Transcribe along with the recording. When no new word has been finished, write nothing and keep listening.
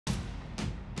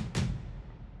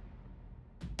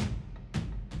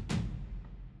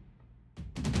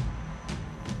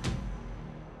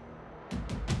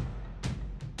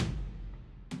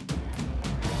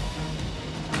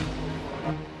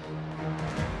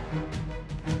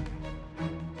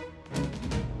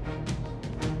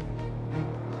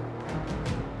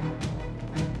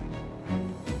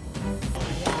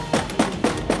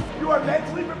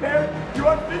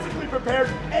prepared,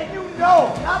 and you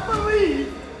know, not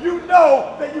believe, you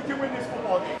know that you can win this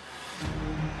football game.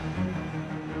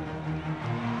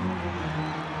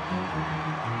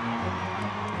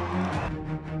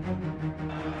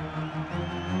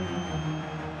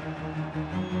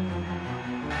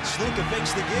 Sluka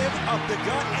fakes the give, up the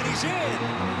gut, and he's in.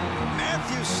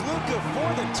 Matthew Sluka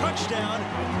for the touchdown,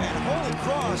 and Holy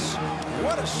Cross,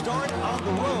 what a start on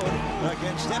the road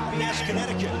against FBS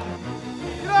Connecticut.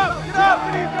 Get up,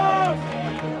 and he goes!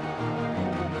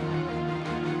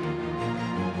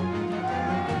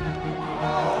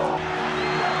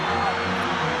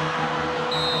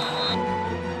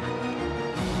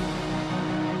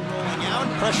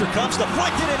 Pressure comes,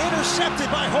 deflected and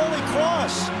intercepted by Holy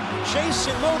Cross.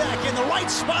 Jason Modak in the right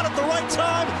spot at the right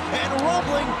time and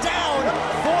rumbling down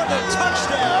for the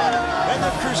touchdown. And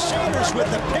the Crusaders with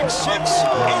the pick six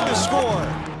in the score.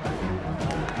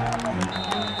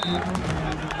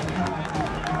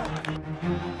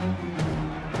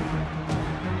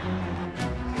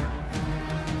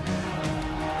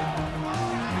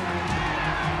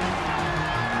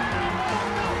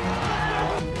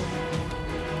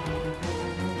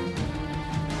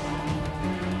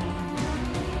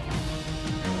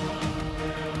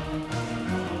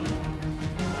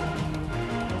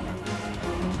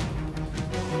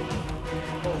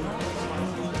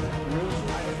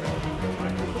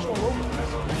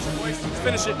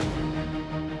 Finish it.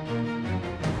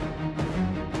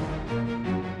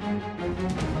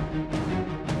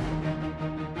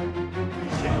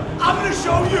 I'm going to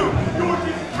show you,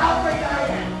 Georgie, how great I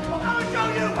am. I'm going to show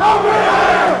you how great I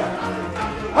am.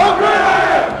 How great I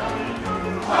am.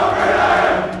 How great I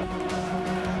am.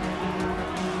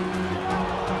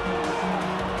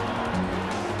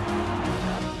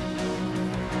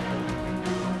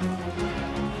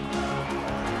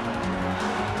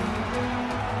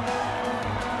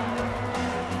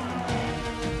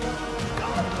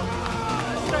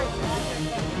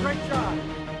 Great job.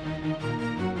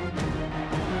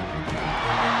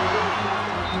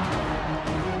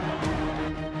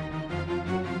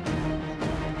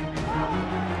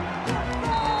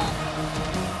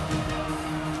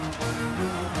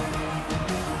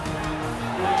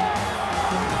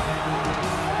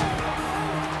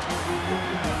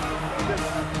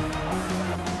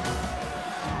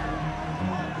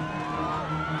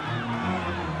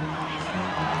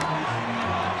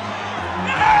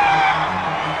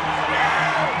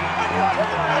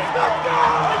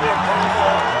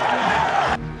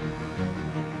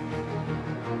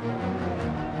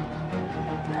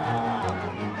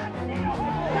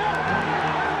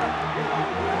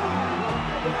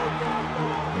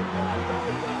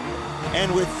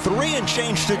 And with 3 and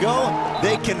change to go,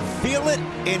 they can feel it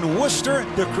in Worcester.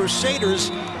 The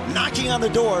Crusaders knocking on the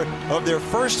door of their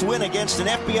first win against an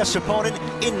FBS opponent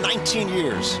in 19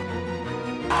 years.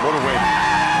 What a win.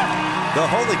 The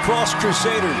Holy Cross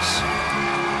Crusaders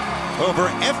over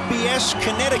FBS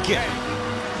Connecticut.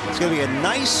 It's going to be a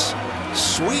nice,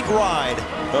 sweet ride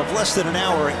of less than an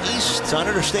hour east on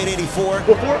Interstate 84.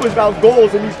 Before it was about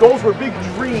goals, and these goals were big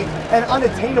dreams and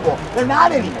unattainable. They're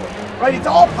not anymore. Right? It's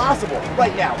all possible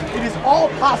right now. It is all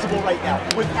possible right now.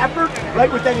 With effort,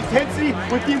 right? With that intensity,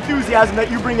 with the enthusiasm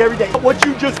that you bring every day. What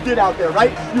you just did out there,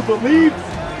 right? You believed,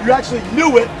 you actually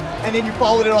knew it, and then you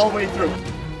followed it all the way through.